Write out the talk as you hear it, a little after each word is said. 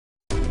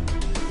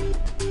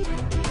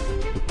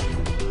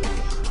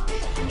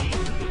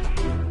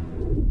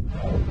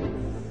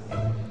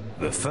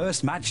The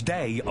first match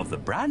day of the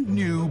brand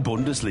new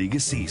Bundesliga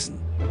season.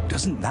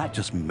 Doesn't that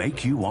just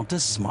make you want to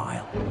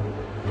smile?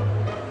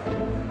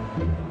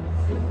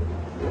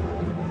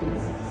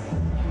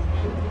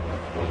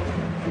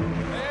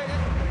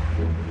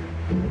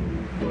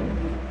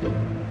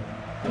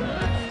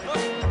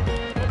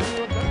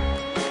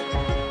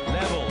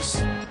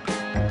 Levels.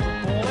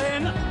 Ball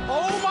in.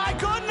 Oh my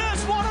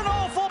goodness, what an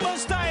awful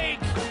mistake!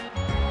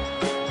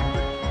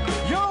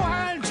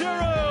 Johan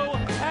Giroud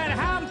and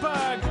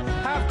Hamburg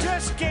have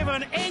just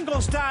given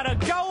Ingolstadt a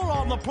goal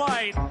on the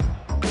plate.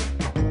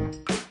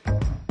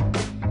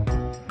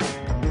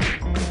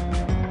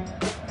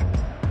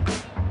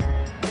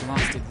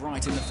 Blasted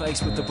right in the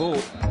face with the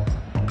ball.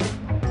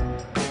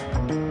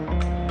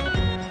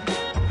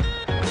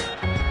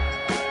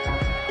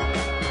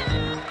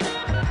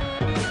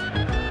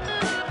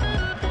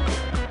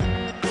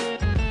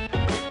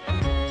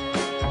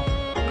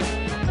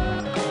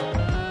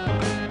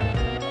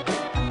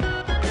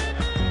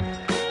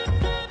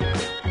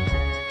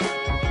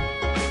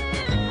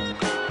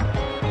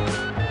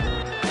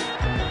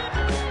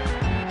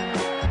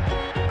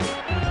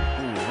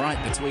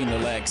 Right between the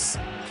legs,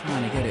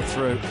 trying to get it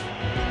through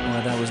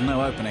where there was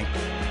no opening.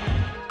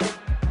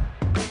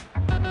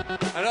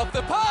 And off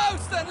the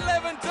post, and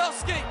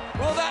Lewandowski.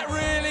 Well, that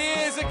really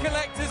is a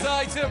collector's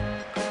item.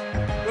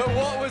 But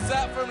what was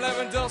that from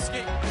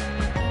Lewandowski?